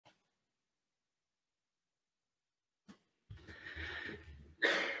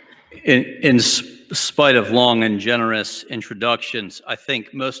In spite of long and generous introductions, I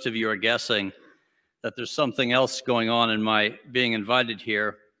think most of you are guessing that there's something else going on in my being invited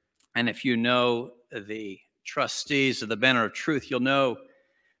here. And if you know the trustees of the Banner of Truth, you'll know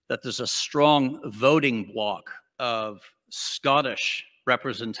that there's a strong voting bloc of Scottish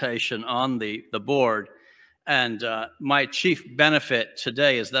representation on the board. And my chief benefit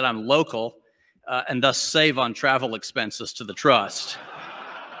today is that I'm local and thus save on travel expenses to the trust.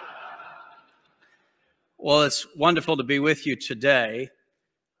 Well, it's wonderful to be with you today.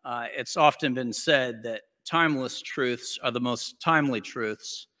 It's often been said that timeless truths are the most timely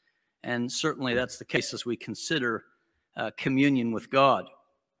truths, and certainly that's the case as we consider communion with God.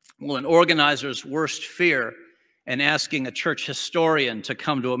 Well, an organizer's worst fear in asking a church historian to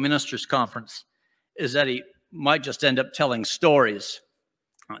come to a ministers' conference is that he might just end up telling stories.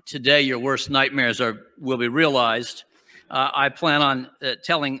 Today, your worst nightmares will be realized. I plan on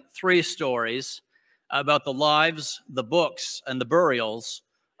telling 3 stories about the lives, the books, and the burials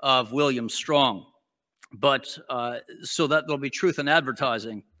of William Strong. But so that there'll be truth in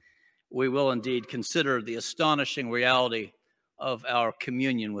advertising, we will indeed consider the astonishing reality of our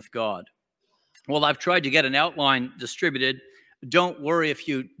communion with God. Well, I've tried to get an outline distributed. Don't worry if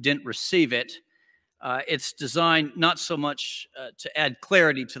you didn't receive it. It's designed not so much to add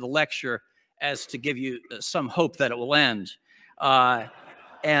clarity to the lecture as to give you some hope that it will end.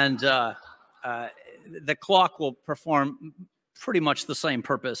 The clock will perform pretty much the same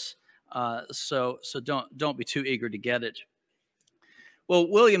purpose, so don't be too eager to get it. Well,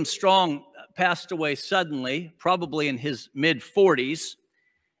 William Strong passed away suddenly, probably in his mid-40s.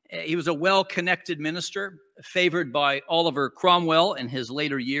 He was a well-connected minister, favored by Oliver Cromwell in his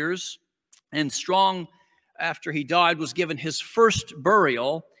later years. And Strong, after he died, was given his first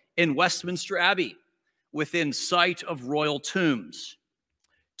burial in Westminster Abbey, within sight of royal tombs.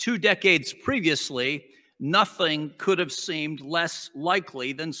 2 decades previously, nothing could have seemed less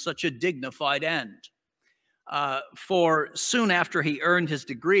likely than such a dignified end. For soon after he earned his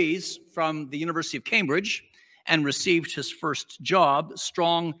degrees from the University of Cambridge and received his first job,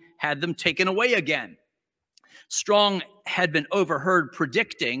 Strong had them taken away again. Strong had been overheard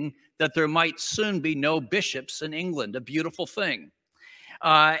predicting that there might soon be no bishops in England, a beautiful thing.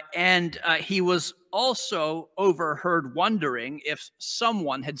 He was also overheard wondering if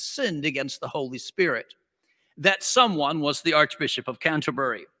someone had sinned against the Holy Spirit. That someone was the Archbishop of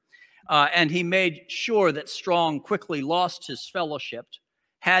Canterbury. And he made sure that Strong quickly lost his fellowship,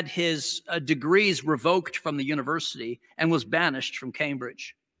 had his degrees revoked from the university, and was banished from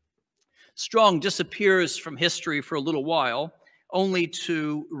Cambridge. Strong disappears from history for a little while, only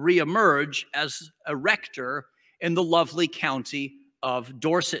to reemerge as a rector in the lovely county of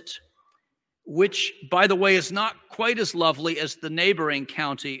Dorset, which, by the way, is not quite as lovely as the neighboring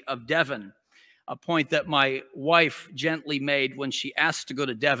county of Devon, a point that my wife gently made when she asked to go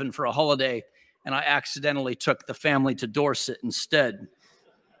to Devon for a holiday, and I accidentally took the family to Dorset instead.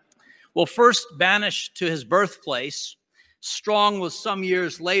 Well, first banished to his birthplace, Strong was some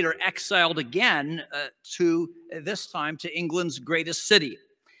years later exiled again this time to England's greatest city.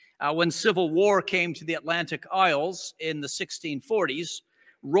 When civil war came to the Atlantic Isles in the 1640s,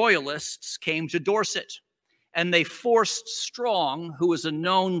 royalists came to Dorset, and they forced Strong, who was a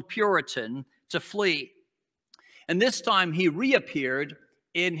known Puritan, to flee. And this time he reappeared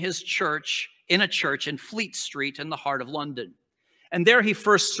in a church in Fleet Street in the heart of London. And there he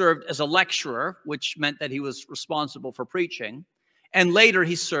first served as a lecturer, which meant that he was responsible for preaching. And later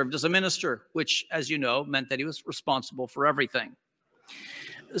he served as a minister, which, as you know, meant that he was responsible for everything.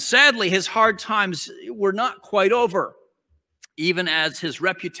 Sadly, his hard times were not quite over. Even as his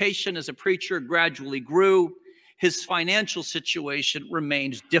reputation as a preacher gradually grew, his financial situation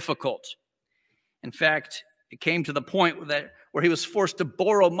remained difficult. In fact, it came to the point where he was forced to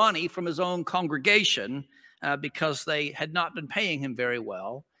borrow money from his own congregation because they had not been paying him very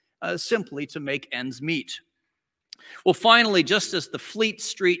well, simply to make ends meet. Well, finally, just as the Fleet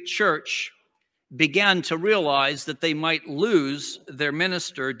Street Church began to realize that they might lose their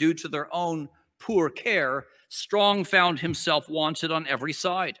minister due to their own poor care, Strong found himself wanted on every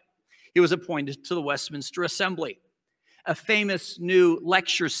side. He was appointed to the Westminster Assembly. A famous new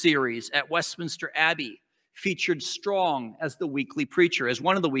lecture series at Westminster Abbey featured Strong as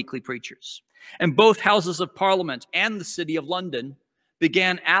one of the weekly preachers. And both houses of Parliament and the City of London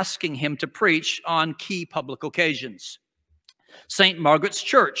began asking him to preach on key public occasions. St. Margaret's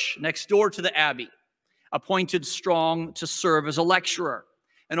Church, next door to the Abbey, appointed Strong to serve as a lecturer.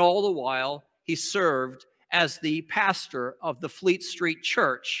 And all the while, he served as the pastor of the Fleet Street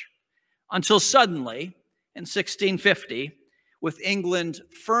Church, until suddenly, in 1650, with England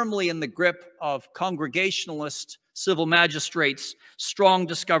firmly in the grip of Congregationalist civil magistrates, Strong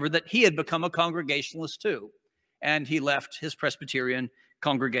discovered that he had become a Congregationalist too, and he left his Presbyterian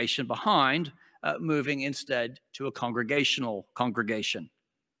congregation behind, moving instead to a Congregational congregation.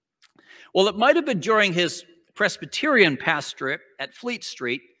 Well, it might have been during his Presbyterian pastorate at Fleet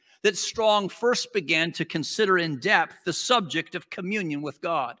Street that Strong first began to consider in depth the subject of communion with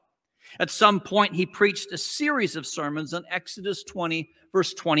God. At some point, he preached a series of sermons on Exodus 20,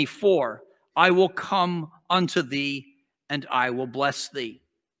 verse 24. I will come unto thee, and I will bless thee.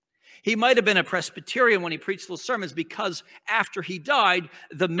 He might have been a Presbyterian when he preached those sermons because after he died,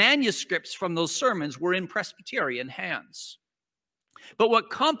 the manuscripts from those sermons were in Presbyterian hands. But what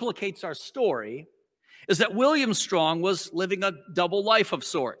complicates our story is that William Strong was living a double life of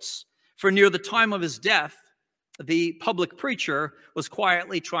sorts. For near the time of his death, the public preacher was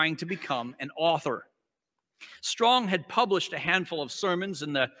quietly trying to become an author. Strong had published a handful of sermons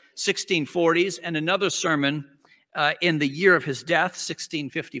in the 1640s and another sermon in the year of his death,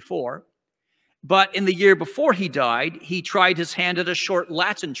 1654. But in the year before he died, he tried his hand at a short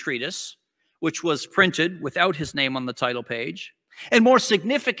Latin treatise, which was printed without his name on the title page. And more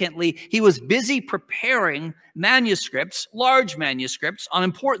significantly, he was busy preparing manuscripts, large manuscripts, on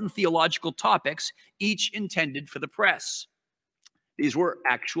important theological topics, each intended for the press. These were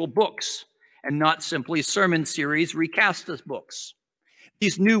actual books, and not simply sermon series recast as books.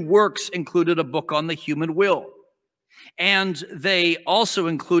 These new works included a book on the human will, and they also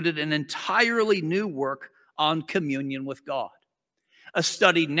included an entirely new work on communion with God, a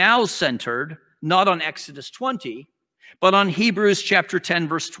study now centered not on Exodus 20, but on Hebrews chapter 10,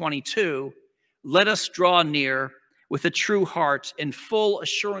 verse 22, let us draw near with a true heart in full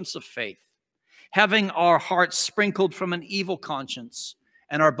assurance of faith, having our hearts sprinkled from an evil conscience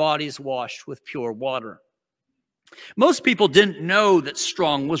and our bodies washed with pure water. Most people didn't know that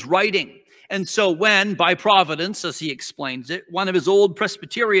Strong was writing. And so when, by providence, as he explains it, one of his old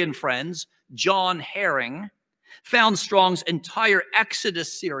Presbyterian friends, John Herring, found Strong's entire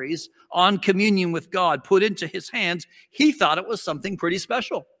Exodus series on communion with God put into his hands, he thought it was something pretty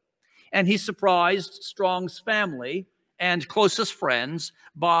special. And he surprised Strong's family and closest friends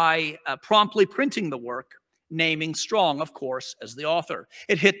by promptly printing the work, naming Strong, of course, as the author.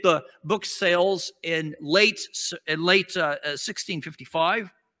 It hit the book sales in late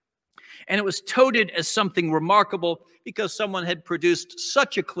 1655, and it was touted as something remarkable because someone had produced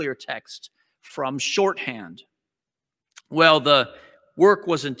such a clear text from shorthand. Well, the work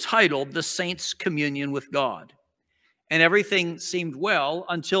was entitled The Saints' Communion with God, and everything seemed well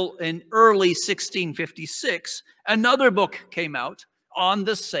until in early 1656, another book came out on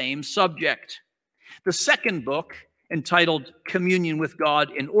the same subject. The second book, entitled Communion with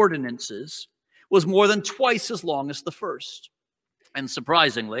God in Ordinances, was more than twice as long as the first. And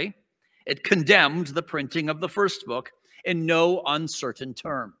surprisingly, it condemned the printing of the first book in no uncertain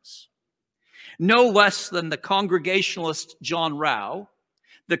terms. No less than the Congregationalist John Rowe,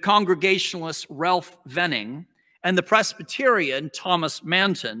 the Congregationalist Ralph Venning, and the Presbyterian Thomas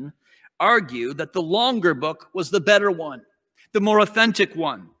Manton argue that the longer book was the better one, the more authentic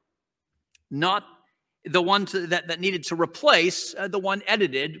one, not the one that needed to replace the one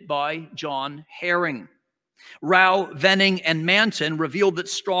edited by John Herring. Rowe, Venning, and Manton revealed that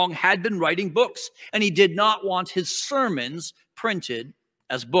Strong had been writing books, and he did not want his sermons printed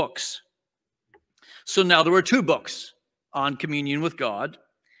as books. So now there were two books on communion with God,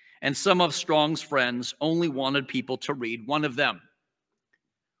 and some of Strong's friends only wanted people to read one of them.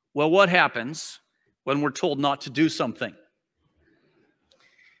 Well, what happens when we're told not to do something?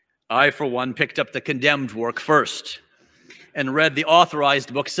 I, for one, picked up the condemned work first and read the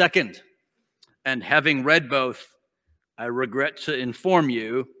authorized book second. And having read both, I regret to inform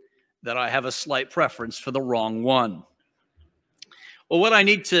you that I have a slight preference for the wrong one. Well, what I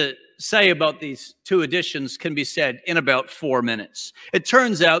need to say about these two editions can be said in about 4 minutes. It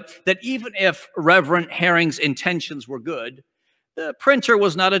turns out that even if Reverend Herring's intentions were good, the printer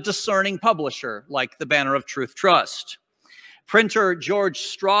was not a discerning publisher like the Banner of Truth Trust. Printer George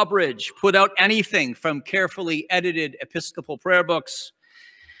Strawbridge put out anything from carefully edited Episcopal prayer books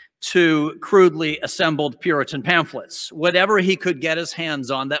to crudely assembled Puritan pamphlets, whatever he could get his hands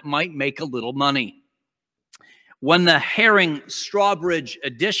on that might make a little money. When the Herring-Strawbridge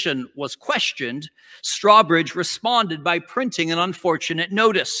edition was questioned, Strawbridge responded by printing an unfortunate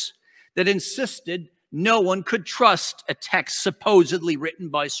notice that insisted no one could trust a text supposedly written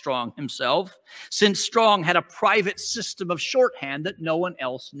by Strong himself, since Strong had a private system of shorthand that no one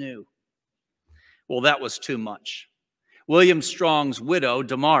else knew. Well, that was too much. William Strong's widow,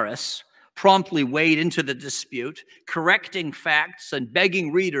 Damaris, promptly wade into the dispute, correcting facts and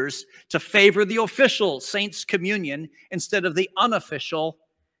begging readers to favor the official saints' communion instead of the unofficial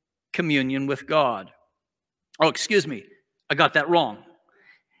communion with God. Oh, excuse me, I got that wrong.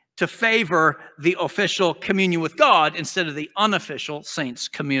 To favor the official communion with God instead of the unofficial saints'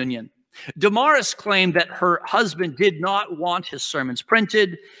 communion. Damaris claimed that her husband did not want his sermons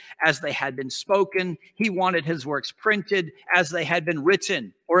printed as they had been spoken. He wanted his works printed as they had been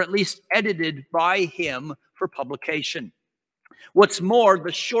written, or at least edited by him for publication. What's more,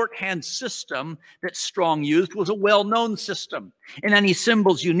 the shorthand system that Strong used was a well-known system, and any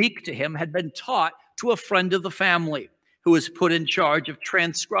symbols unique to him had been taught to a friend of the family who was put in charge of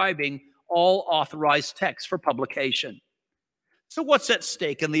transcribing all authorized texts for publication. So what's at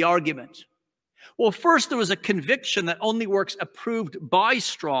stake in the argument? Well, first, there was a conviction that only works approved by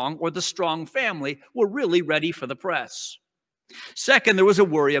Strong or the Strong family were really ready for the press. Second, there was a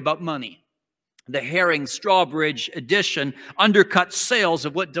worry about money. The Herring-Strawbridge edition undercut sales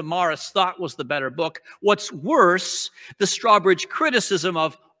of what Damaris thought was the better book. What's worse, the Strawbridge criticism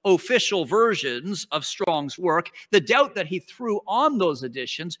of official versions of Strong's work, the doubt that he threw on those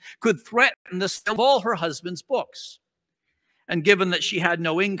editions, could threaten the sale of all her husband's books. And given that she had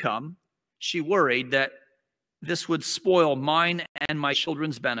no income, she worried that this would spoil mine and my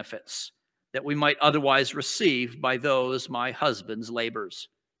children's benefits that we might otherwise receive by those my husband's labors.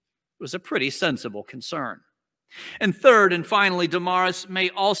 It was a pretty sensible concern. And third, and finally, Damaris may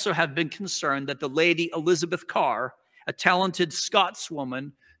also have been concerned that the lady Elizabeth Carr, a talented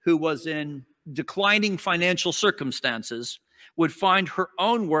Scotswoman who was in declining financial circumstances, would find her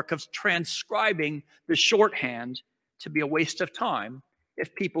own work of transcribing the shorthand to be a waste of time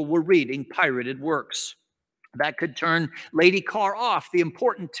if people were reading pirated works. That could turn Lady Carr off the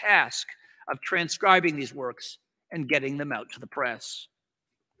important task of transcribing these works and getting them out to the press.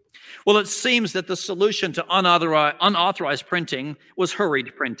 Well, it seems that the solution to unauthorized printing was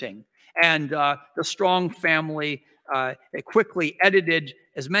hurried printing. And the Strong family quickly edited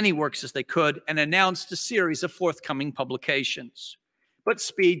as many works as they could and announced a series of forthcoming publications. But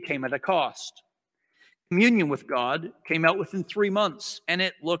speed came at a cost. Communion with God came out within 3 months, and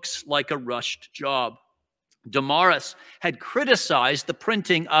it looks like a rushed job. Damaris had criticized the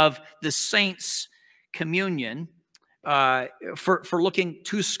printing of the saints' communion for looking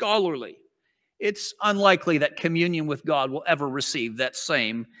too scholarly. It's unlikely that communion with God will ever receive that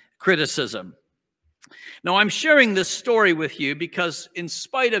same criticism. Now, I'm sharing this story with you because in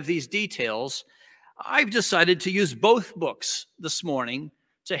spite of these details, I've decided to use both books this morning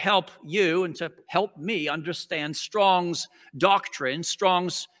to help you and to help me understand Strong's doctrine,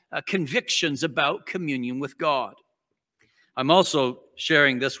 Strong's convictions about communion with God. I'm also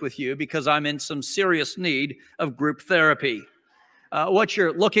sharing this with you because I'm in some serious need of group therapy. What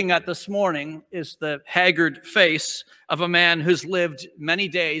you're looking at this morning is the haggard face of a man who's lived many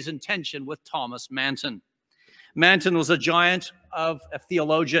days in tension with Thomas Manton. Manton was a giant of a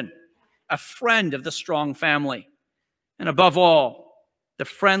theologian, a friend of the Strong family, and above all, the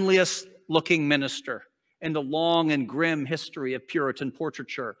friendliest looking minister in the long and grim history of Puritan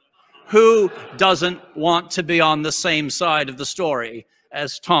portraiture. Who doesn't want to be on the same side of the story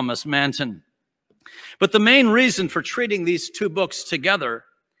as Thomas Manton? But the main reason for treating these two books together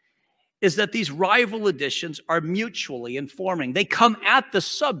is that these rival editions are mutually informing. They come at the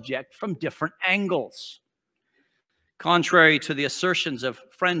subject from different angles. Contrary to the assertions of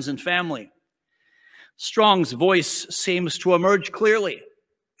friends and family, Strong's voice seems to emerge clearly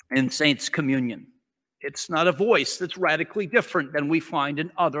in Saints' Communion. It's not a voice that's radically different than we find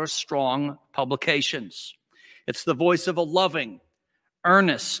in other Strong publications. It's the voice of a loving,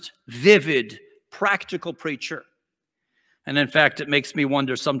 earnest, vivid, practical preacher. And in fact, it makes me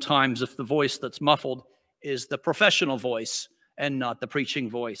wonder sometimes if the voice that's muffled is the professional voice and not the preaching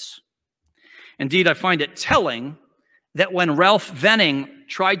voice. Indeed, I find it telling that when Ralph Venning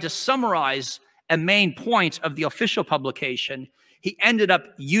tried to summarize a main point of the official publication, he ended up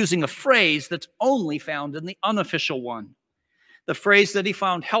using a phrase that's only found in the unofficial one. The phrase that he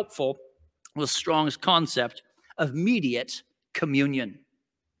found helpful was Strong's concept of mediate communion.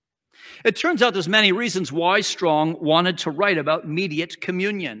 It turns out there's many reasons why Strong wanted to write about mediate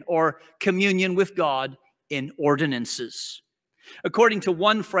communion or communion with God in ordinances. According to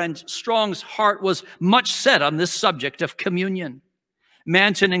one friend, Strong's heart was much set on this subject of communion.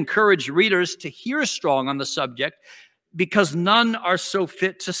 Manton encouraged readers to hear Strong on the subject because none are so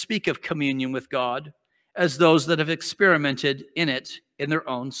fit to speak of communion with God as those that have experimented in it in their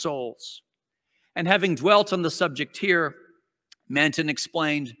own souls. And having dwelt on the subject here, Manton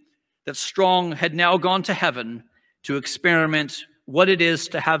explained that Strong had now gone to heaven to experiment what it is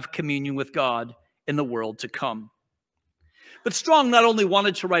to have communion with God in the world to come. But Strong not only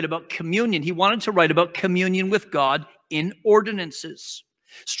wanted to write about communion, he wanted to write about communion with God in ordinances.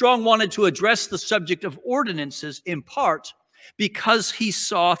 Strong wanted to address the subject of ordinances in part because he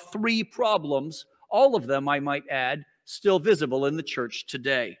saw three problems, all of them, I might add, still visible in the church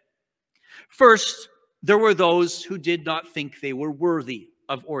today. First, there were those who did not think they were worthy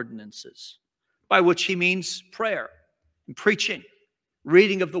of ordinances, by which he means prayer and preaching,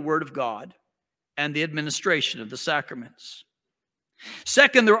 reading of the Word of God, and the administration of the sacraments.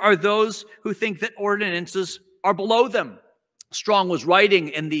 Second, there are those who think that ordinances are below them. Strong was writing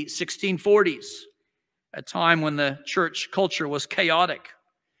in the 1640s, a time when the church culture was chaotic,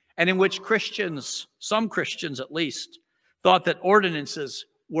 and in which Christians, some Christians at least, thought that ordinances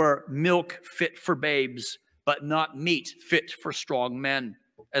were milk fit for babes, but not meat fit for strong men,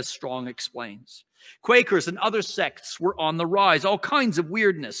 as Strong explains. Quakers and other sects were on the rise, all kinds of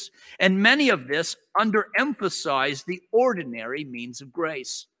weirdness, and many of this underemphasized the ordinary means of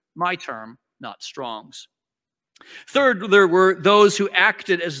grace, my term, not Strong's. Third, there were those who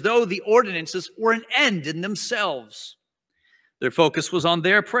acted as though the ordinances were an end in themselves. Their focus was on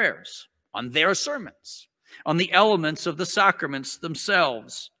their prayers, on their sermons, on the elements of the sacraments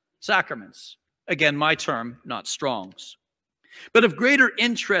themselves. Sacraments, again, my term, not Strong's. But of greater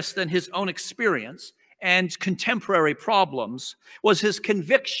interest than his own experience and contemporary problems was his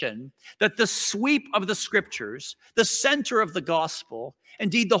conviction that the sweep of the scriptures, the center of the gospel,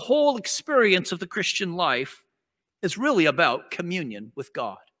 indeed the whole experience of the Christian life, is really about communion with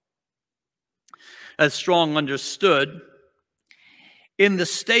God. As Strong understood, in the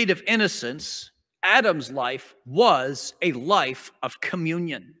state of innocence, Adam's life was a life of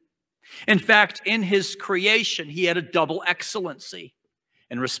communion. In fact, in his creation, he had a double excellency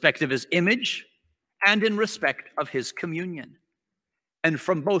in respect of his image and in respect of his communion. And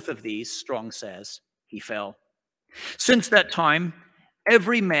from both of these, Strong says, he fell. Since that time,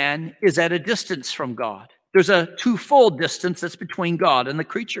 every man is at a distance from God. There's a twofold distance that's between God and the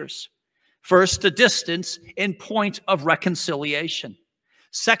creatures. First, a distance in point of reconciliation.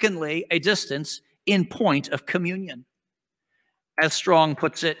 Secondly, a distance in point of communion. As Strong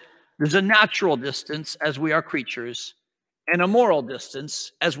puts it, there's a natural distance as we are creatures and a moral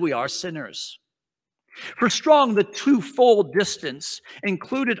distance as we are sinners. For Strong, the twofold distance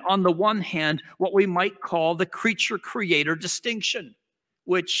included on the one hand what we might call the creature-creator distinction,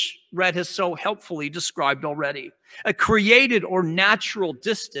 which Red has so helpfully described already. A created or natural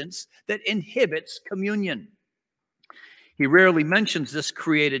distance that inhibits communion. He rarely mentions this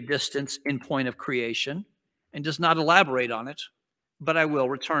created distance in point of creation and does not elaborate on it, but I will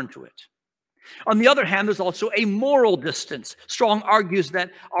return to it. On the other hand, there's also a moral distance. Strong argues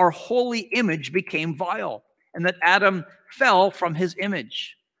that our holy image became vile and that Adam fell from his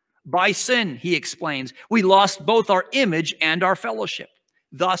image. By sin, he explains, we lost both our image and our fellowship.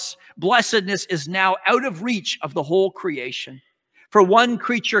 Thus, blessedness is now out of reach of the whole creation. For one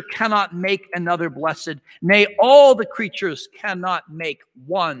creature cannot make another blessed. Nay, all the creatures cannot make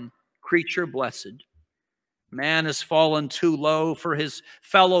one creature blessed. Man has fallen too low for his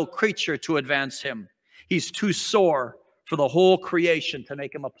fellow creature to advance him. He's too sore for the whole creation to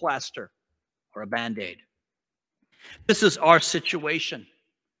make him a plaster or a Band-Aid. This is our situation.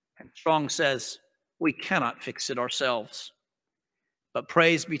 And Strong says we cannot fix it ourselves. But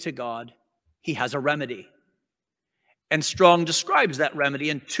praise be to God, he has a remedy. And Strong describes that remedy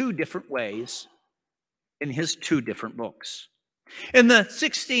in two different ways in his two different books. In the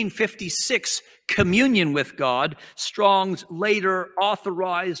 1656 Communion with God, Strong's later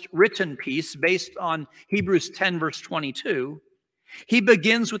authorized written piece based on Hebrews 10, verse 22, he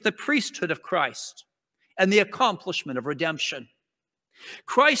begins with the priesthood of Christ and the accomplishment of redemption.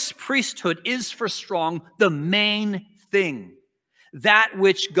 Christ's priesthood is for Strong the main thing, that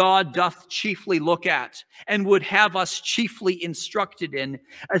which God doth chiefly look at and would have us chiefly instructed in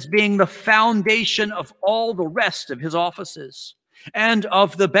as being the foundation of all the rest of his offices and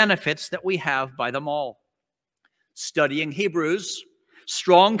of the benefits that we have by them all. Studying Hebrews,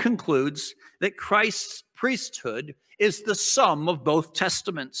 Strong concludes that Christ's priesthood is the sum of both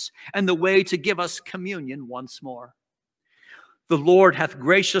testaments and the way to give us communion once more. The Lord hath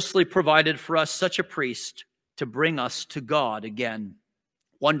graciously provided for us such a priest to bring us to God again.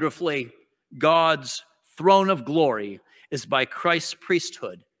 Wonderfully, God's throne of glory is by Christ's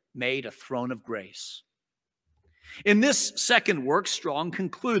priesthood made a throne of grace. In this second work, Strong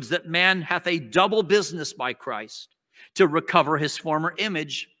concludes that man hath a double business by Christ to recover his former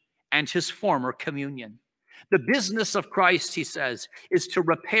image and his former communion. The business of Christ, he says, is to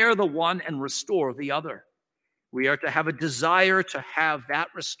repair the one and restore the other. We are to have a desire to have that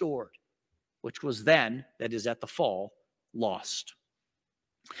restored, which was then, that is at the fall, lost.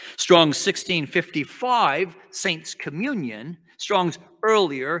 Strong's 1655 Saints' Communion, Strong's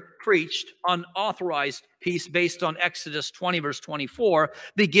earlier preached unauthorized piece based on Exodus 20, verse 24,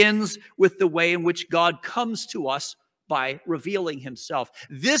 begins with the way in which God comes to us by revealing himself.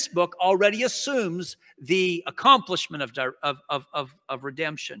 This book already assumes the accomplishment of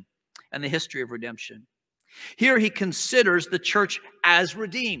redemption and the history of redemption. Here he considers the church as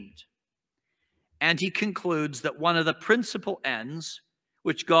redeemed, and he concludes that one of the principal ends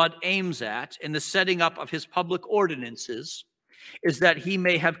which God aims at in the setting up of his public ordinances is that he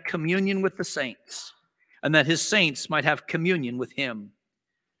may have communion with the saints, and that his saints might have communion with him.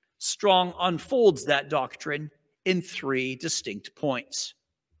 Strong unfolds that doctrine in three distinct points.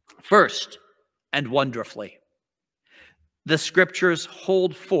 First, and wonderfully, the scriptures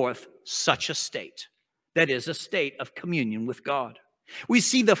hold forth such a state, that is, a state of communion with God. We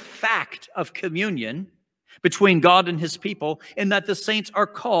see the fact of communion between God and his people in that the saints are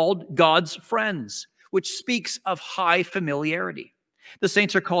called God's friends, which speaks of high familiarity. The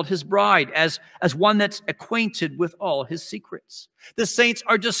saints are called his bride as one that's acquainted with all his secrets. The saints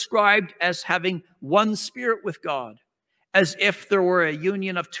are described as having one spirit with God, as if there were a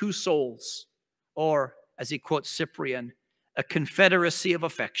union of two souls, or, as he quotes Cyprian, a confederacy of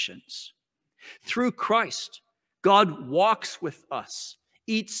affections. Through Christ, God walks with us,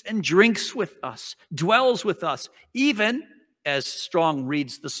 eats and drinks with us, dwells with us, even, as Strong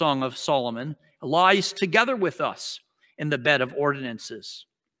reads the Song of Solomon, lies together with us in the bed of ordinances.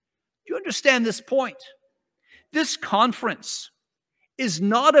 Do you understand this point? This conference is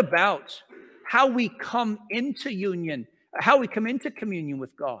not about how we come into union, how we come into communion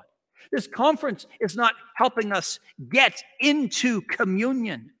with God. This conference is not helping us get into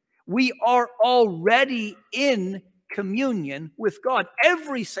communion. We are already in communion with God.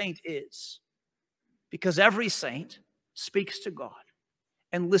 Every saint is, because every saint speaks to God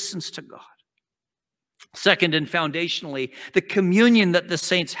and listens to God. Second, and foundationally, the communion that the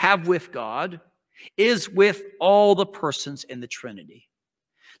saints have with God is with all the persons in the Trinity.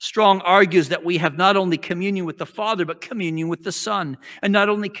 Strong argues that we have not only communion with the Father, but communion with the Son. And not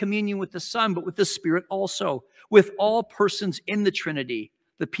only communion with the Son, but with the Spirit also. With all persons in the Trinity,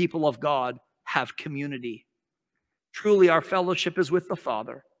 the people of God have community. Truly, our fellowship is with the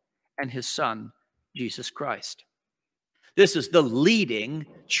Father and his Son, Jesus Christ. This is the leading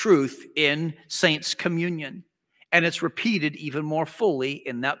truth in saints' communion, and it's repeated even more fully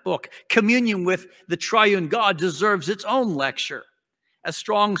in that book. Communion with the triune God deserves its own lecture. As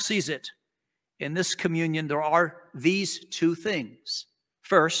Strong sees it, in this communion there are these two things.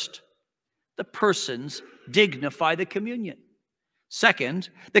 First, the persons dignify the communion. Second,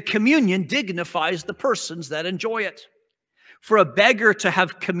 the communion dignifies the persons that enjoy it. For a beggar to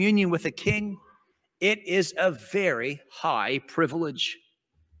have communion with a king, it is a very high privilege,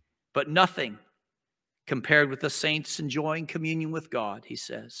 but nothing compared with the saints enjoying communion with God, he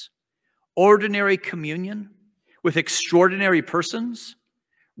says. Ordinary communion with extraordinary persons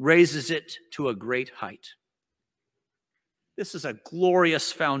raises it to a great height. This is a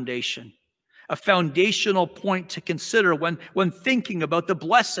glorious foundation, a foundational point to consider when thinking about the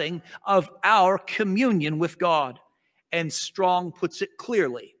blessing of our communion with God. And Strong puts it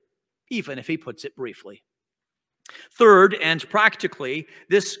clearly, even if he puts it briefly. Third, and practically,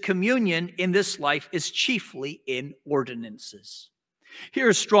 this communion in this life is chiefly in ordinances.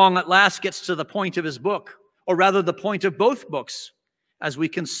 Here Strong at last gets to the point of his book, or rather the point of both books, as we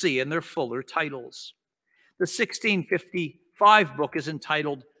can see in their fuller titles. The 1655 book is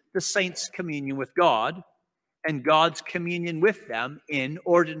entitled The Saints' Communion with God, and God's communion with them in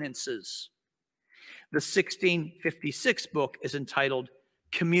ordinances. The 1656 book is entitled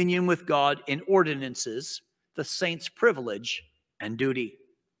Communion with God in Ordinances, the Saints' Privilege and Duty.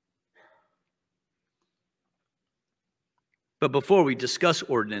 But before we discuss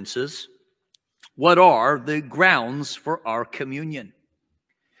ordinances, what are the grounds for our communion?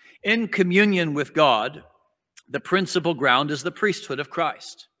 In communion with God, the principal ground is the priesthood of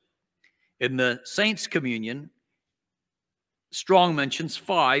Christ. In the saints' communion, Strong mentions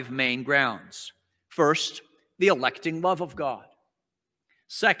 5 main grounds. First, the electing love of God.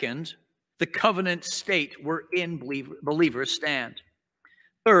 Second, the covenant state wherein believers stand.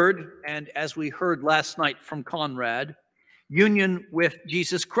 Third, and as we heard last night from Conrad, union with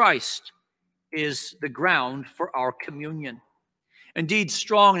Jesus Christ is the ground for our communion. Indeed,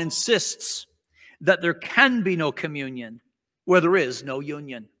 Strong insists that there can be no communion where there is no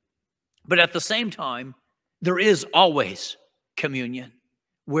union. But at the same time, there is always communion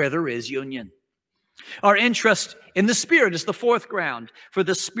where there is union. Our interest in the Spirit is the fourth ground, for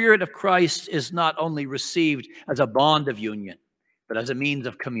the Spirit of Christ is not only received as a bond of union, but as a means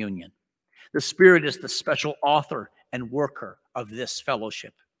of communion. The Spirit is the special author and worker of this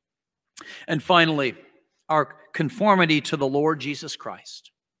fellowship. And finally, our conformity to the Lord Jesus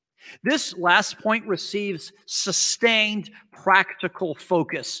Christ. This last point receives sustained practical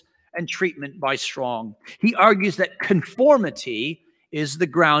focus and treatment by Strong. He argues that conformity is the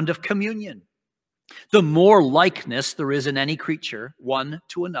ground of communion. The more likeness there is in any creature, one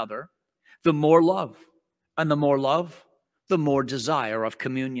to another, the more love. And the more love, the more desire of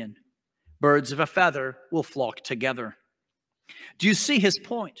communion. Birds of a feather will flock together. Do you see his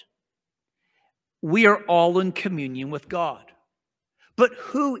point? We are all in communion with God. But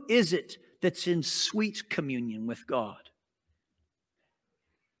who is it that's in sweet communion with God?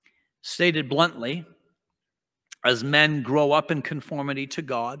 Stated bluntly, as men grow up in conformity to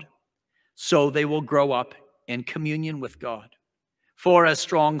God, so they will grow up in communion with God. For, as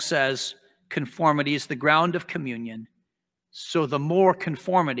Strong says, conformity is the ground of communion. So the more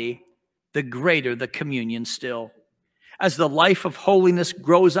conformity, the greater the communion still. As the life of holiness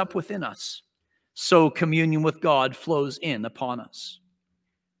grows up within us, so communion with God flows in upon us.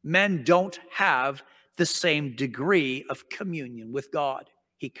 Men don't have the same degree of communion with God,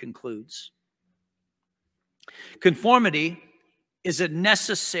 he concludes. Conformity is a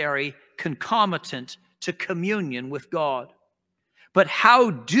necessary concomitant to communion with God. But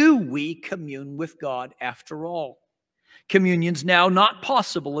how do we commune with God after all? Communion's now not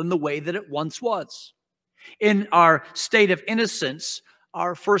possible in the way that it once was. In our state of innocence,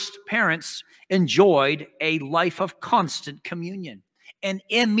 our first parents enjoyed a life of constant communion, an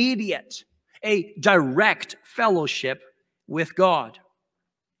immediate, a direct fellowship with God.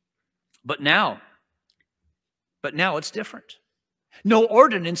 But now it's different. No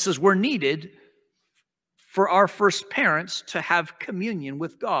ordinances were needed for our first parents to have communion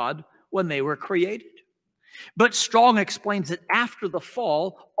with God when they were created. But Strong explains that after the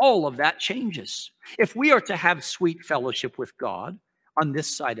fall, all of that changes. If we are to have sweet fellowship with God on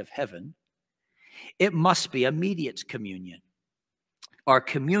this side of heaven, it must be immediate communion. Our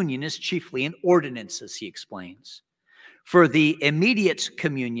communion is chiefly in ordinances, he explains. For the immediate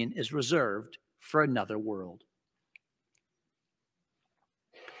communion is reserved for another world.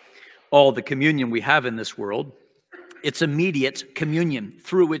 All the communion we have in this world, it's immediate communion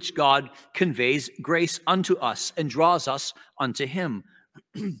through which God conveys grace unto us and draws us unto him.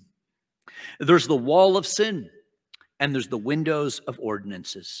 There's the wall of sin and there's the windows of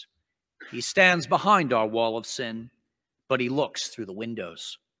ordinances. He stands behind our wall of sin, but he looks through the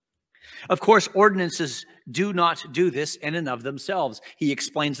windows. Of course, ordinances do not do this in and of themselves. He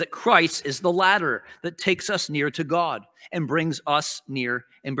explains that Christ is the ladder that takes us near to God and brings us near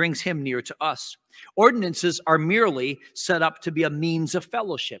and brings him near to us. Ordinances are merely set up to be a means of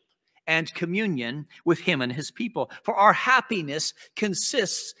fellowship and communion with him and his people. For our happiness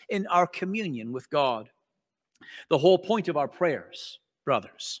consists in our communion with God. The whole point of our prayers,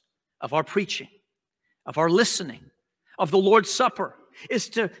 brothers, of our preaching, of our listening, of the Lord's Supper, is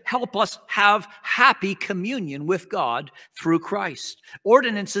to help us have happy communion with God through Christ.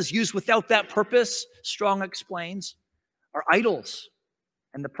 Ordinances used without that purpose, Strong explains, are idols,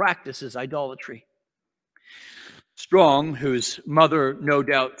 and the practice is idolatry. Strong, whose mother no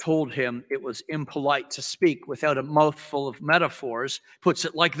doubt told him it was impolite to speak without a mouthful of metaphors, puts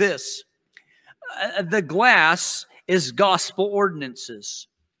it like this. The glass is gospel ordinances.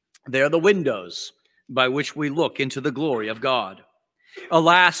 They are the windows by which we look into the glory of God.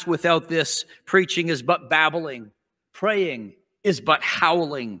 Alas, without this, preaching is but babbling. Praying is but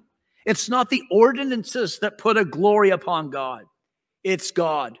howling. It's not the ordinances that put a glory upon God. It's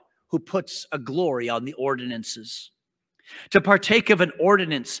God who puts a glory on the ordinances. To partake of an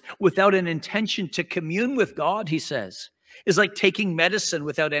ordinance without an intention to commune with God, he says, is like taking medicine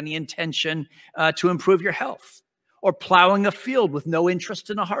without any intention to improve your health, or plowing a field with no interest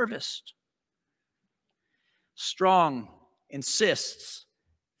in a harvest. Strong insists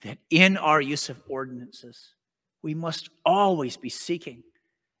that in our use of ordinances, we must always be seeking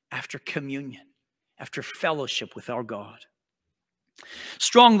after communion, after fellowship with our God.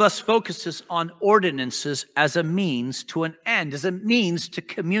 Strong thus focuses on ordinances as a means to an end, as a means to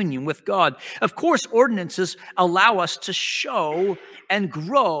communion with God. Of course, ordinances allow us to show and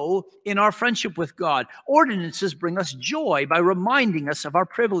grow in our friendship with God. Ordinances bring us joy by reminding us of our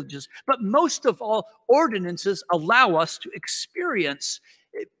privileges. But most of all, ordinances allow us to experience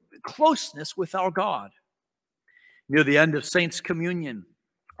closeness with our God. Near the end of Saints' Communion,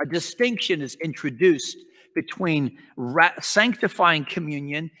 a distinction is introduced between sanctifying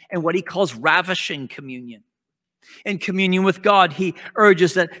communion and what he calls ravishing communion. In communion with God, he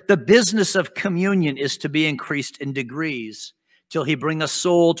urges that the business of communion is to be increased in degrees till he bring a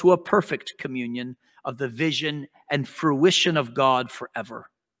soul to a perfect communion of the vision and fruition of God forever.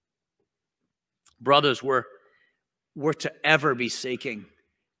 Brothers, we're to ever be seeking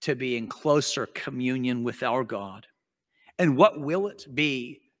to be in closer communion with our God. And what will it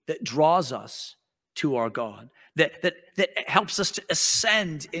be that draws us to our God, that helps us to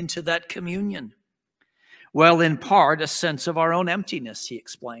ascend into that communion? Well, in part, a sense of our own emptiness, he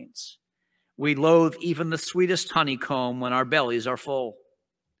explains. We loathe even the sweetest honeycomb when our bellies are full.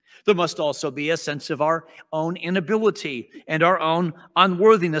 There must also be a sense of our own inability and our own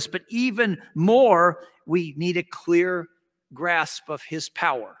unworthiness, but even more, we need a clear grasp of his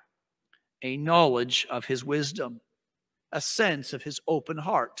power, a knowledge of his wisdom, a sense of his open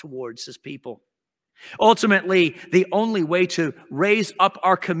heart towards his people. Ultimately, the only way to raise up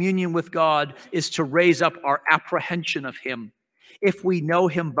our communion with God is to raise up our apprehension of him. If we know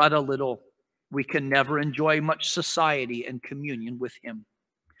him but a little, we can never enjoy much society and communion with him.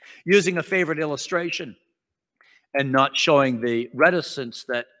 Using a favorite illustration and not showing the reticence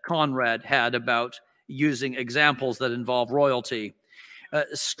that Conrad had about using examples that involve royalty,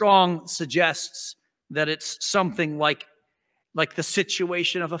 Strong suggests that it's something like the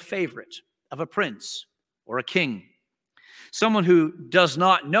situation of a favorite, of a prince or a king. Someone who does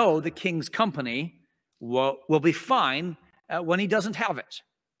not know the king's company will be fine when he doesn't have it.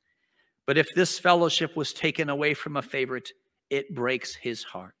 But if this fellowship was taken away from a favorite, it breaks his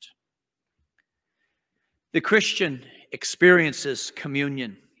heart. The Christian experiences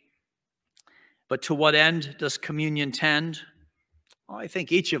communion. But to what end does communion tend? Well, I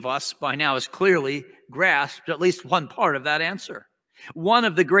think each of us by now has clearly grasped at least one part of that answer. One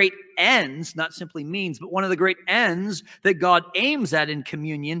of the great ends, not simply means, but one of the great ends that God aims at in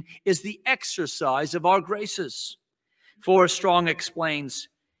communion is the exercise of our graces. For Strong explains,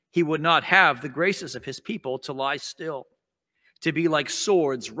 he would not have the graces of his people to lie still, to be like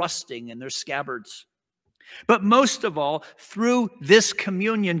swords rusting in their scabbards. But most of all, through this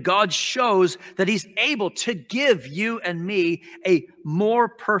communion, God shows that he's able to give you and me a more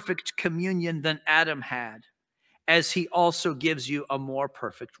perfect communion than Adam had, as he also gives you a more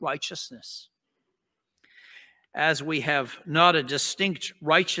perfect righteousness. As we have not a distinct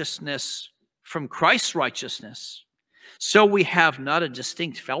righteousness from Christ's righteousness, so we have not a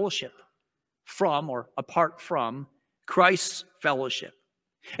distinct fellowship from or apart from Christ's fellowship.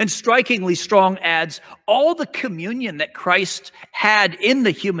 And strikingly, Strong adds, all the communion that Christ had in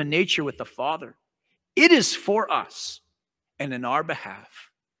the human nature with the Father, it is for us and in our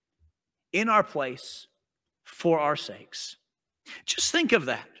behalf, in our place, for our sakes. Just think of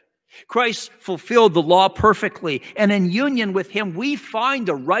that. Christ fulfilled the law perfectly, and in union with him, we find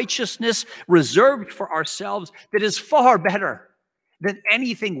a righteousness reserved for ourselves that is far better than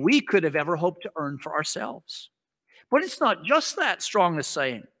anything we could have ever hoped to earn for ourselves. But it's not just that, Strong is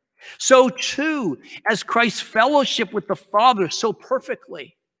saying. So too, as Christ's fellowship with the Father so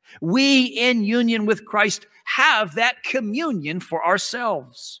perfectly, we in union with Christ have that communion for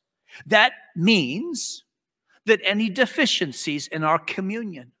ourselves. That means that any deficiencies in our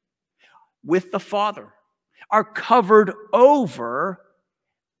communion with the Father are covered over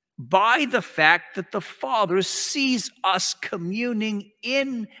by the fact that the Father sees us communing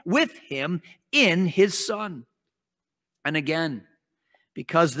with him in his Son. And again,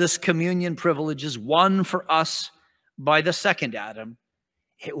 because this communion privilege is won for us by the second Adam,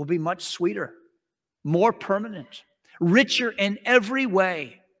 it will be much sweeter, more permanent, richer in every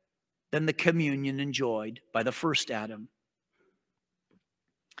way than the communion enjoyed by the first Adam.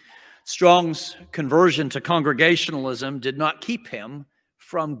 Strong's conversion to Congregationalism did not keep him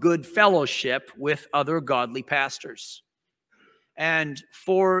from good fellowship with other godly pastors. And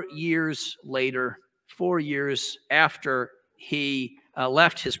 4 years later, 4 years after he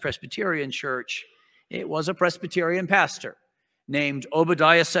left his Presbyterian church, it was a Presbyterian pastor named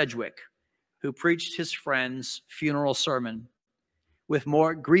Obadiah Sedgwick who preached his friend's funeral sermon with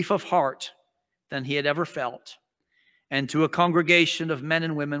more grief of heart than he had ever felt, and to a congregation of men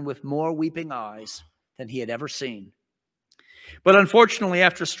and women with more weeping eyes than he had ever seen. But unfortunately,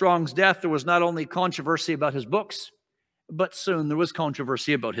 after Strong's death, there was not only controversy about his books, but soon there was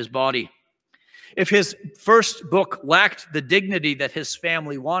controversy about his body. If his first book lacked the dignity that his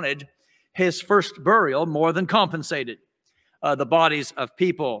family wanted, his first burial more than compensated. The bodies of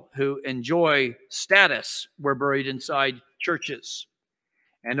people who enjoy status were buried inside churches,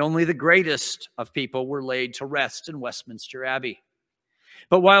 and only the greatest of people were laid to rest in Westminster Abbey.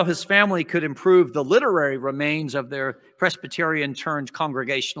 But while his family could improve the literary remains of their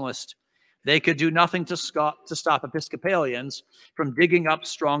Presbyterian-turned-Congregationalist, they could do nothing to stop Episcopalians from digging up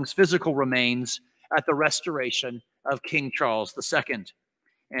Strong's physical remains at the restoration of King Charles II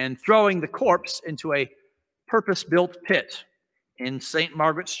and throwing the corpse into a purpose-built pit in St.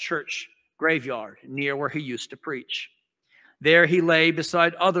 Margaret's Church graveyard near where he used to preach. There he lay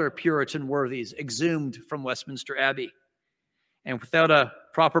beside other Puritan worthies exhumed from Westminster Abbey. And without a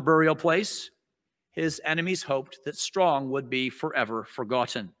proper burial place, his enemies hoped that Strong would be forever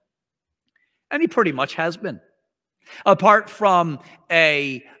forgotten. And he pretty much has been. Apart from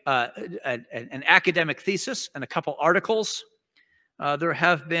an academic thesis and a couple articles, there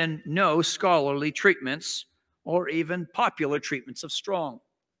have been no scholarly treatments or even popular treatments of Strong.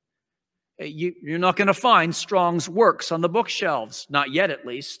 You're not going to find Strong's works on the bookshelves, not yet at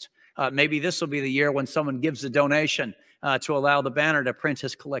least. Maybe this will be the year when someone gives a donation to allow the banner to print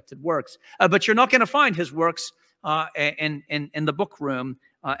his collected works. But you're not going to find his works in the book room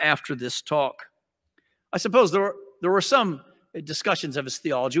after this talk. I suppose there were some discussions of his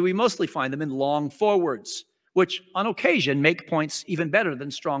theology. We mostly find them in long forewords, which on occasion make points even better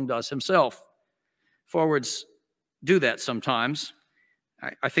than Strong does himself. Forewords do that sometimes.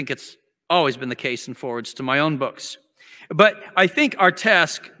 I think it's always been the case in forwards to my own books. But I think our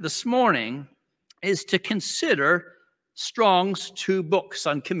task this morning is to consider Strong's 2 books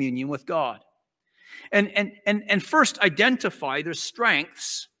on communion with God. And first identify their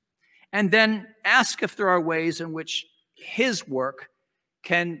strengths, and then ask if there are ways in which his work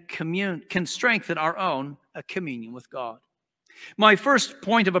can strengthen our own communion with God. My first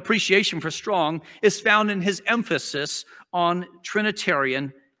point of appreciation for Strong is found in his emphasis on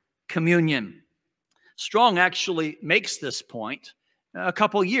Trinitarian communion. Strong actually makes this point a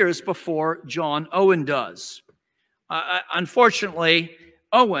couple years before John Owen does. Unfortunately,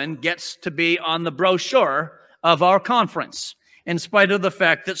 Owen gets to be on the brochure of our conference, in spite of the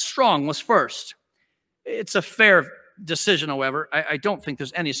fact that Strong was first. It's a fair decision, however. I don't think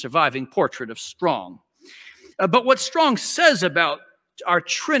there's any surviving portrait of Strong. But what Strong says about our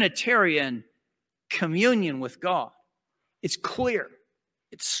Trinitarian communion with God, it's clear,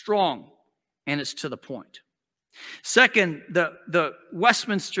 it's strong, and it's to the point. Second, the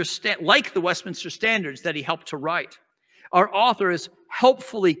Westminster Standards that he helped to write, our author is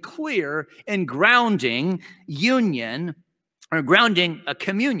helpfully clear in grounding a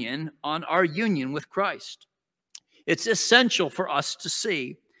communion on our union with Christ. It's essential for us to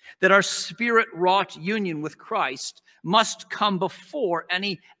see that our spirit-wrought union with Christ must come before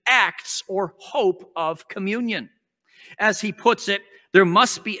any acts or hope of communion. As he puts it, there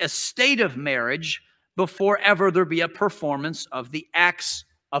must be a state of marriage before ever there be a performance of the acts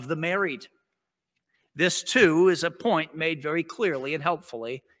of the married. This, too, is a point made very clearly and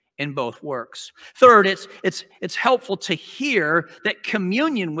helpfully in both works. Third, it's helpful to hear that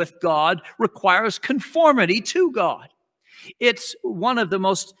communion with God requires conformity to God. It's one of the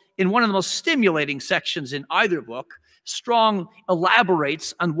most stimulating sections in either book. Strong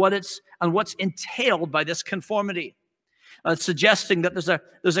elaborates on what's entailed by this conformity, suggesting that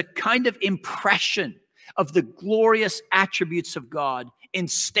there's a kind of impression of the glorious attributes of God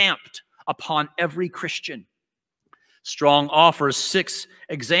enstamped upon every Christian. Strong offers 6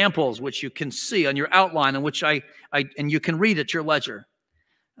 examples, which you can see on your outline, and which and you can read at your leisure.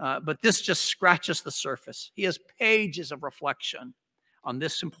 But this just scratches the surface. He has pages of reflection on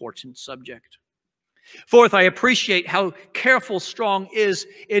this important subject. Fourth, I appreciate how careful Strong is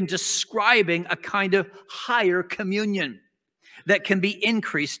in describing a kind of higher communion that can be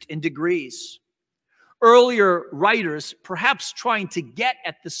increased in degrees. Earlier writers, perhaps trying to get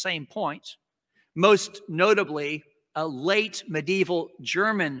at the same point, most notably late medieval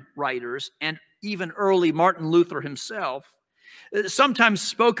German writers and even early Martin Luther himself, sometimes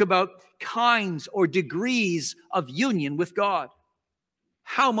spoke about kinds or degrees of union with God.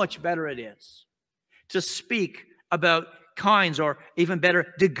 How much better it is to speak about kinds, or even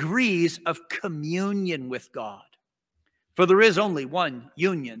better, degrees of communion with God. For there is only one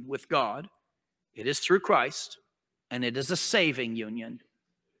union with God. It is through Christ, and it is a saving union.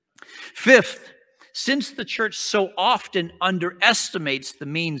 Fifth, since the church so often underestimates the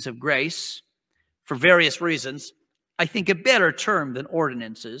means of grace, for various reasons, I think a better term than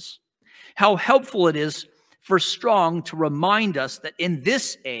ordinances, how helpful it is for Strong to remind us that in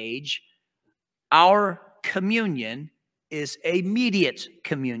this age, our communion is a mediate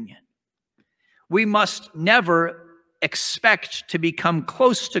communion. We must never expect to become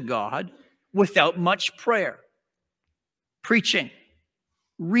close to God without much prayer, preaching,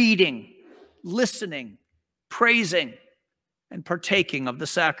 reading, listening, praising, and partaking of the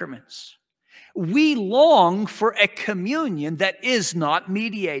sacraments. We long for a communion that is not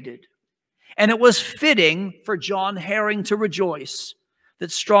mediated. And it was fitting for John Herring to rejoice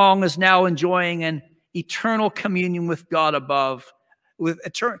that Strong is now enjoying an eternal communion with God above,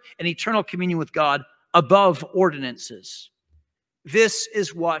 above ordinances. This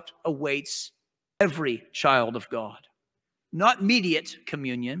is what awaits every child of God. Not mediate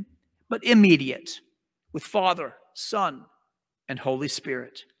communion, but immediate, with Father, Son, and Holy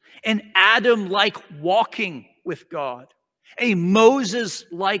Spirit. An Adam-like walking with God. A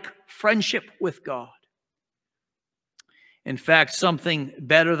Moses-like friendship with God. In fact, something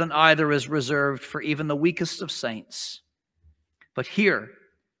better than either is reserved for even the weakest of saints. But here,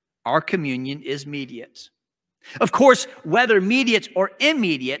 our communion is mediate. Of course, whether mediate or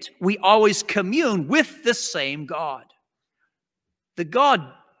immediate, we always commune with the same God. The God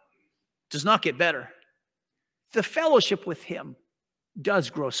does not get better. The fellowship with him does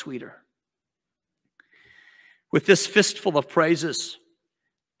grow sweeter. With this fistful of praises,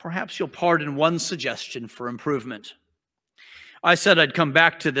 perhaps you'll pardon one suggestion for improvement. I said I'd come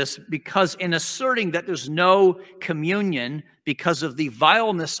back to this because in asserting that there's no communion because of the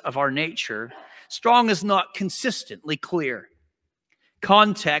vileness of our nature, Strong is not consistently clear.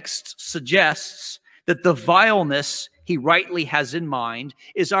 Context suggests that the vileness he rightly has in mind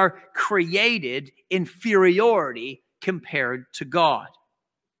is our created inferiority compared to God.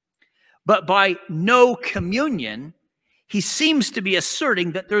 But by no communion, he seems to be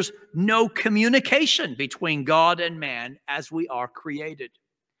asserting that there's no communication between God and man as we are created.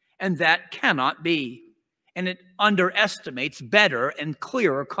 And that cannot be. And it underestimates better and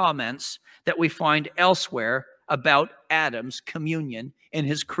clearer comments that we find elsewhere about Adam's communion in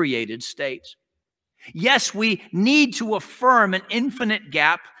his created state. Yes, we need to affirm an infinite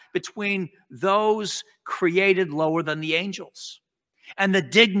gap between those created lower than the angels and the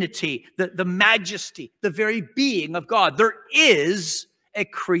dignity, the majesty, the very being of God. There is a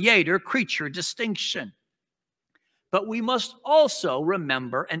creator-creature distinction. But we must also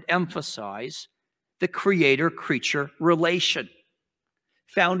remember and emphasize the creator-creature relation,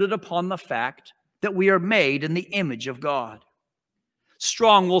 founded upon the fact that we are made in the image of God.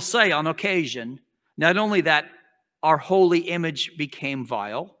 Strong will say on occasion, not only that our holy image became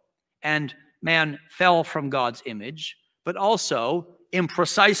vile and man fell from God's image, but also,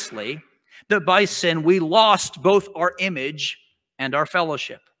 imprecisely, that by sin we lost both our image and our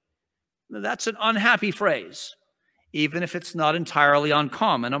fellowship. That's an unhappy phrase, even if it's not entirely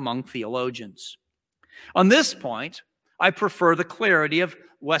uncommon among theologians. On this point, I prefer the clarity of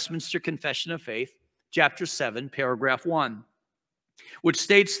Westminster Confession of Faith, chapter 7, paragraph 1, which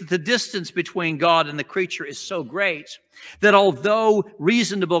states that the distance between God and the creature is so great that although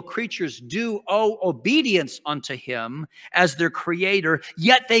reasonable creatures do owe obedience unto him as their creator,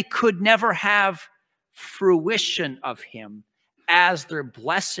 yet they could never have fruition of him as their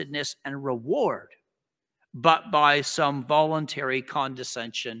blessedness and reward, but by some voluntary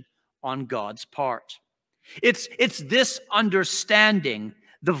condescension on God's part. It's this understanding,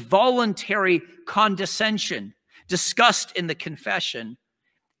 the voluntary condescension discussed in the confession.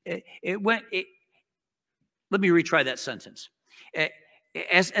 Let me retry that sentence.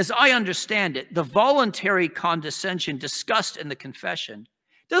 As I understand it, the voluntary condescension discussed in the confession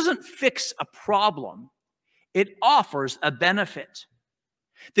doesn't fix a problem. It offers a benefit.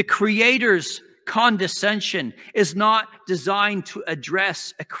 The Creator's condescension is not designed to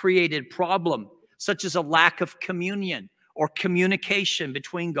address a created problem, such as a lack of communion or communication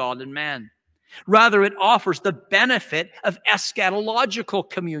between God and man. Rather, it offers the benefit of eschatological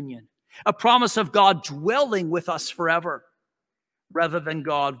communion, a promise of God dwelling with us forever, rather than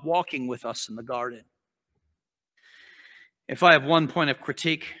God walking with us in the garden. If I have one point of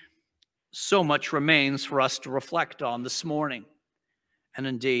critique, so much remains for us to reflect on this morning, and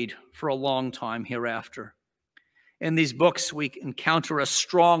indeed for a long time hereafter. In these books, we encounter a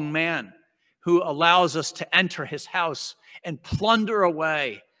strong man who allows us to enter his house and plunder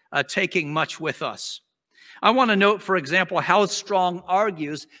away, taking much with us. I want to note, for example, how Strong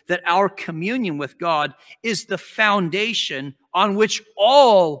argues that our communion with God is the foundation on which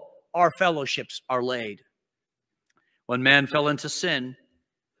all our fellowships are laid. When man fell into sin,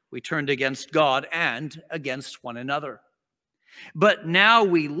 we turned against God and against one another. But now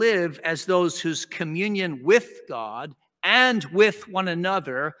we live as those whose communion with God and with one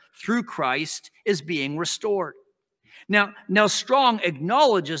another through Christ is being restored. Now Strong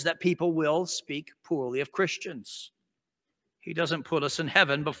acknowledges that people will speak poorly of Christians. He doesn't put us in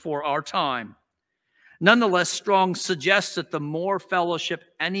heaven before our time. Nonetheless, Strong suggests that the more fellowship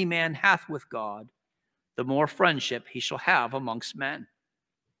any man hath with God, the more friendship he shall have amongst men.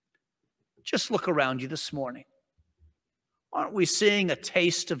 Just look around you this morning. Aren't we seeing a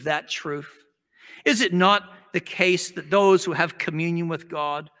taste of that truth? Is it not the case that those who have communion with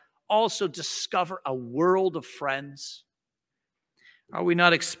God also discover a world of friends? Are we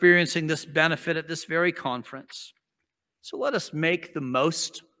not experiencing this benefit at this very conference? So let us make the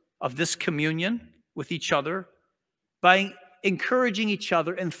most of this communion with each other by encouraging each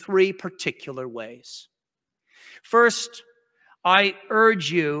other in three particular ways. First, I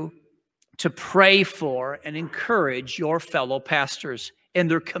urge you to pray for and encourage your fellow pastors in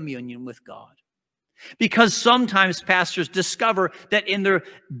their communion with God. Because sometimes pastors discover that in their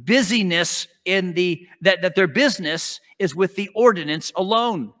busyness, that their business is with the ordinance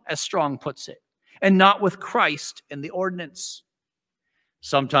alone, as Strong puts it, and not with Christ in the ordinance.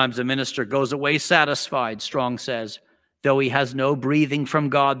 Sometimes a minister goes away satisfied, Strong says, though he has no breathing from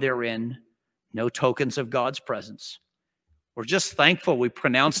God therein, no tokens of God's presence. We're just thankful we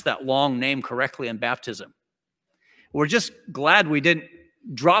pronounced that long name correctly in baptism. We're just glad we didn't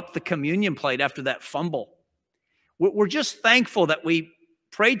drop the communion plate after that fumble. We're just thankful that we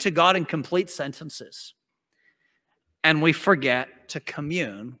prayed to God in complete sentences. And we forget to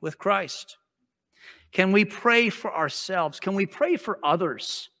commune with Christ. Can we pray for ourselves? Can we pray for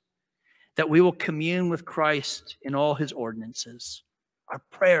others that we will commune with Christ in all his ordinances? Our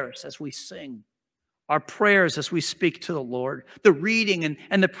prayers as we sing, our prayers as we speak to the Lord, the reading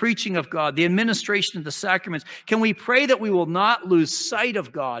and the preaching of God, the administration of the sacraments. Can we pray that we will not lose sight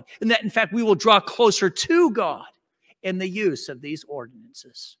of God and that, in fact, we will draw closer to God in the use of these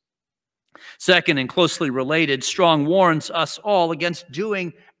ordinances? Second, and closely related, Strong warns us all against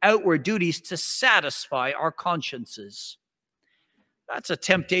doing outward duties to satisfy our consciences. That's a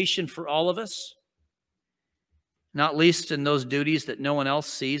temptation for all of us, not least in those duties that no one else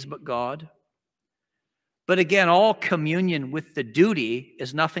sees but God. But again, all communion with the duty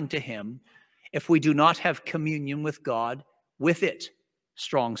is nothing to him if we do not have communion with God with it,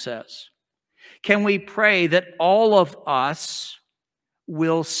 Strong says. Can we pray that all of us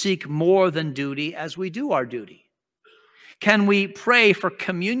will seek more than duty as we do our duty? Can we pray for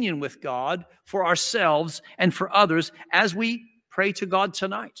communion with God for ourselves and for others as we pray to God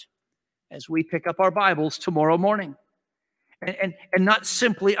tonight, as we pick up our Bibles tomorrow morning? And not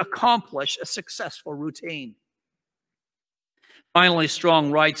simply accomplish a successful routine. Finally,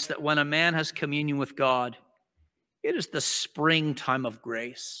 Strong writes that when a man has communion with God, it is the springtime of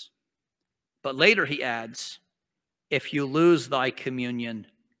grace. But later he adds, if you lose thy communion,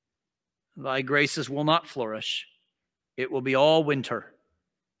 thy graces will not flourish. It will be all winter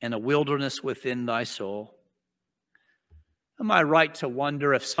and a wilderness within thy soul. Am I right to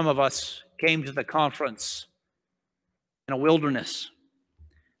wonder if some of us came to the conference in a wilderness?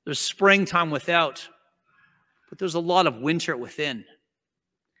 There's springtime without, but there's a lot of winter within.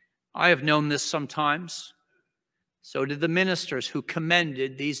 I have known this sometimes. So did the ministers who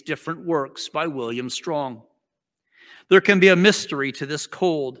commended these different works by William Strong. There can be a mystery to this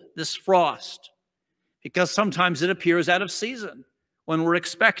cold, this frost, because sometimes it appears out of season when we're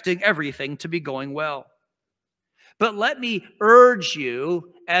expecting everything to be going well. But let me urge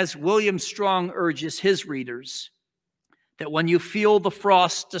you, as William Strong urges his readers, that when you feel the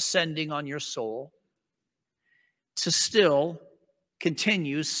frost descending on your soul, to still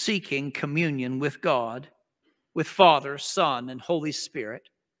continue seeking communion with God, with Father, Son, and Holy Spirit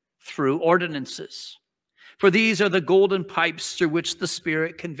through ordinances. For these are the golden pipes through which the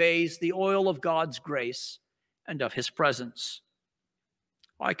Spirit conveys the oil of God's grace and of his presence.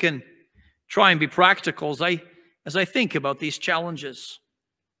 I can try and be practical as I think about these challenges.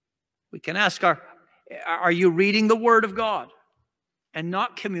 We can ask, are you reading the Word of God and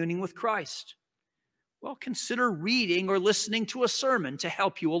not communing with Christ? Well, consider reading or listening to a sermon to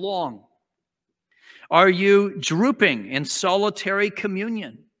help you along. Are you drooping in solitary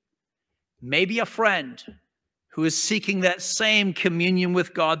communion? Maybe a friend who is seeking that same communion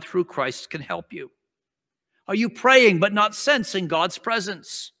with God through Christ can help you. Are you praying but not sensing God's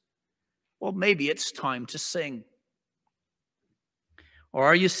presence? Well, maybe it's time to sing. Or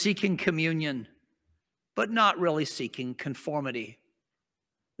are you seeking communion but not really seeking conformity?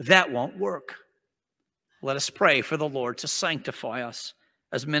 That won't work. Let us pray for the Lord to sanctify us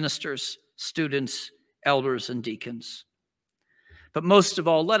as ministers, students, elders, and deacons. But most of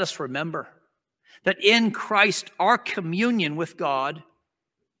all, let us remember that in Christ our communion with God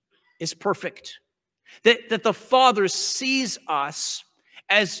is perfect. That the Father sees us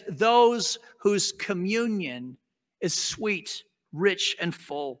as those whose communion is sweet, rich, and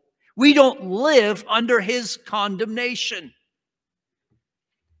full. We don't live under his condemnation.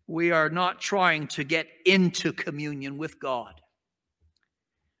 We are not trying to get into communion with God.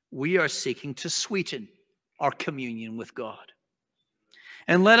 We are seeking to sweeten our communion with God.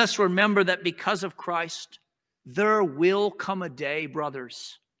 And let us remember that because of Christ, there will come a day,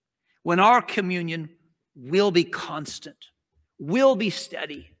 brothers, when our communion will be constant, will be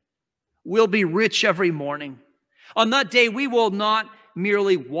steady, will be rich every morning. On that day, we will not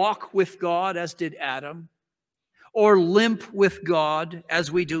merely walk with God as did Adam, or limp with God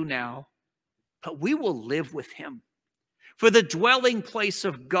as we do now, but we will live with him. For the dwelling place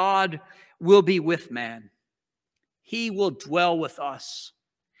of God will be with man. He will dwell with us,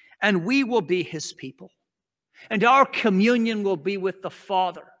 and we will be his people. And our communion will be with the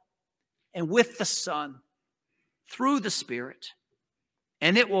Father and with the Son through the Spirit.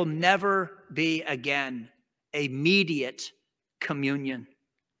 And it will never be again a mediate communion.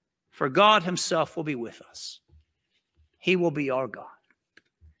 For God himself will be with us. He will be our God.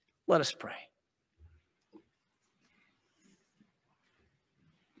 Let us pray.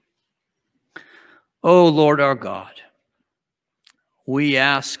 O Lord our God, we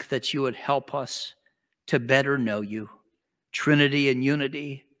ask that you would help us to better know you, Trinity in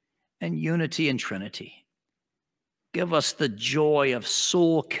unity, and unity in Trinity. Give us the joy of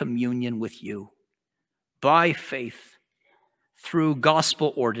soul communion with you by faith through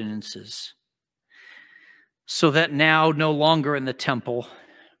gospel ordinances, so that now no longer in the temple,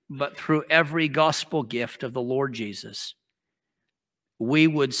 but through every gospel gift of the Lord Jesus, we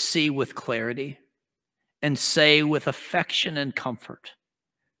would see with clarity and say with affection and comfort,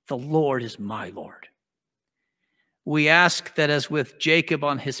 the Lord is my Lord. We ask that as with Jacob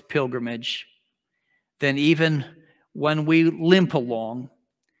on his pilgrimage, then even when we limp along,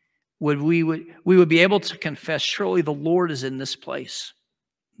 we would be able to confess, surely the Lord is in this place,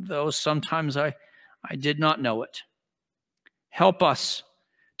 though sometimes I did not know it. Help us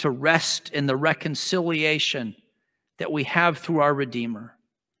to rest in the reconciliation that we have through our Redeemer,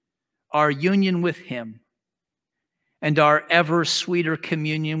 our union with him, and our ever sweeter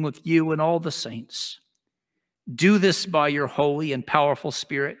communion with you and all the saints. Do this by your holy and powerful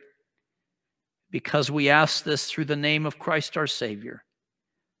Spirit, because we ask this through the name of Christ our Savior,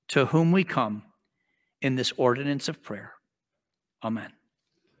 to whom we come in this ordinance of prayer. Amen.